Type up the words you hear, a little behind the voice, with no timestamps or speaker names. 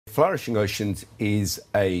Flourishing Oceans is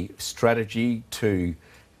a strategy to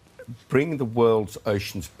bring the world's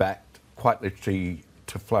oceans back, quite literally,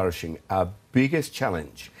 to flourishing. Our biggest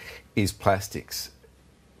challenge is plastics.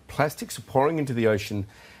 Plastics are pouring into the ocean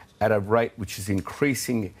at a rate which is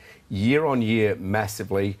increasing year on year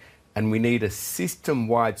massively, and we need a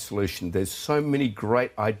system-wide solution. There's so many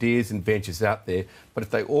great ideas and ventures out there, but if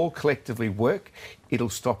they all collectively work, it'll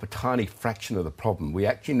stop a tiny fraction of the problem. We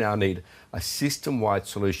actually now need a system-wide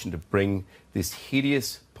solution to bring this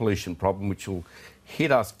hideous pollution problem, which will hit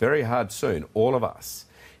us very hard soon, all of us,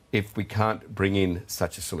 if we can't bring in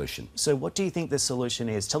such a solution. So what do you think the solution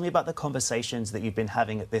is? Tell me about the conversations that you've been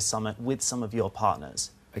having at this summit with some of your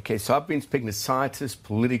partners. Okay, so I've been speaking to scientists,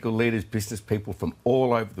 political leaders, business people from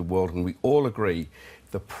all over the world, and we all agree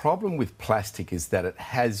the problem with plastic is that it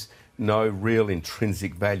has no real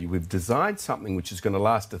intrinsic value. We've designed something which is going to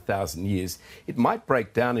last 1,000 years. It might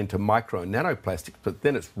break down into micro and nanoplastics, but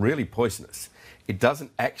then it's really poisonous. It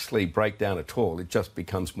doesn't actually break down at all. It just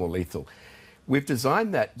becomes more lethal. We've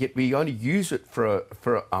designed that, yet we only use it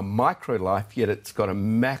for a micro life, yet it's got a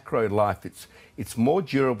macro life. It's more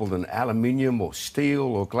durable than aluminium or steel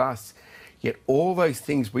or glass, yet all those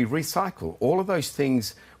things we recycle. All of those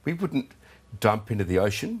things we wouldn't dump into the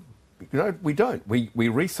ocean. You know, we don't. We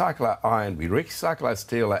recycle our iron, we recycle our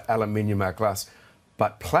steel, our aluminium, our glass,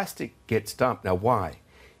 but plastic gets dumped. Now, why?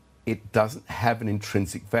 It doesn't have an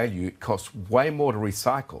intrinsic value. It costs way more to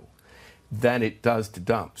recycle than it does to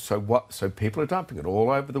dump. So people are dumping it all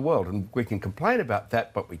over the world, and we can complain about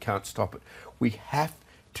that, but we can't stop it. We have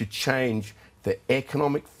to change the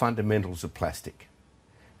economic fundamentals of plastic,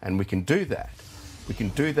 and we can do that. We can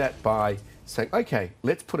do that by saying, okay,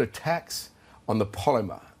 let's put a tax on the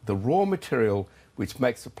polymer, the raw material which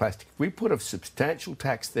makes the plastic. If we put a substantial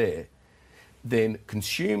tax there, then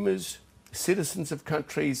consumers, citizens of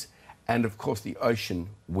countries, and of course the ocean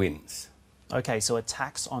wins. Okay, so a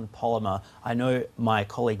tax on polymer. I know my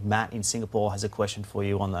colleague Matt in Singapore has a question for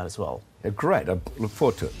you on that as well. Yeah, great, I look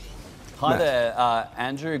forward to it. Hi there,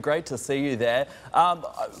 Andrew. Great to see you there.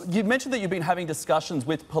 You mentioned that you've been having discussions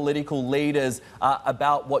with political leaders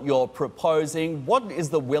about what you're proposing. What is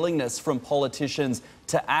the willingness from politicians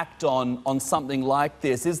to act on something like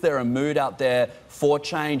this? Is there a mood out there for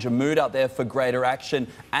change, a mood out there for greater action?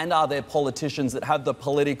 And are there politicians that have the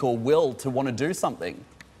political will to want to do something?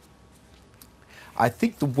 I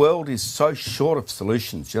think the world is so short of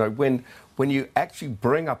solutions. You know, when you actually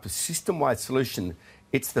bring up a system-wide solution,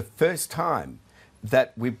 it's the first time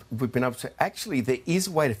that we've been able to actually, there is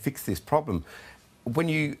a way to fix this problem. When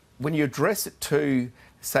you address it to,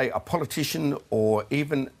 say, a politician or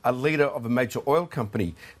even a leader of a major oil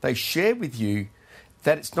company, they share with you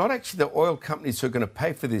that it's not actually the oil companies who are going to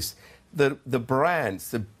pay for this. The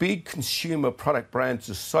brands, the big consumer product brands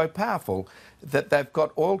are so powerful that they've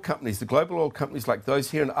got oil companies, the global oil companies like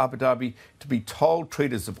those here in Abu Dhabi, to be toll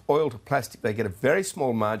treaters of oil to plastic. They get a very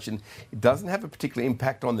small margin. It doesn't have a particular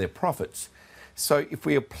impact on their profits. So if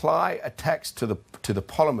we apply a tax to the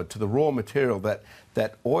polymer, to the raw material,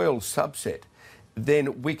 that oil subset,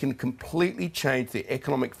 then we can completely change the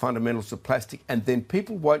economic fundamentals of plastic, and then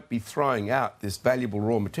people won't be throwing out this valuable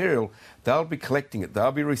raw material. They'll be collecting it.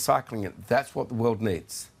 They'll be recycling it. That's what the world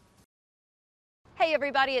needs. Hey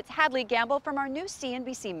everybody, it's Hadley Gamble from our new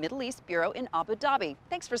CNBC Middle East Bureau in Abu Dhabi.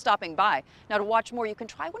 Thanks for stopping by. Now to watch more, you can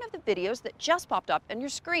try one of the videos that just popped up on your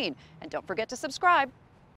screen. And don't forget to subscribe.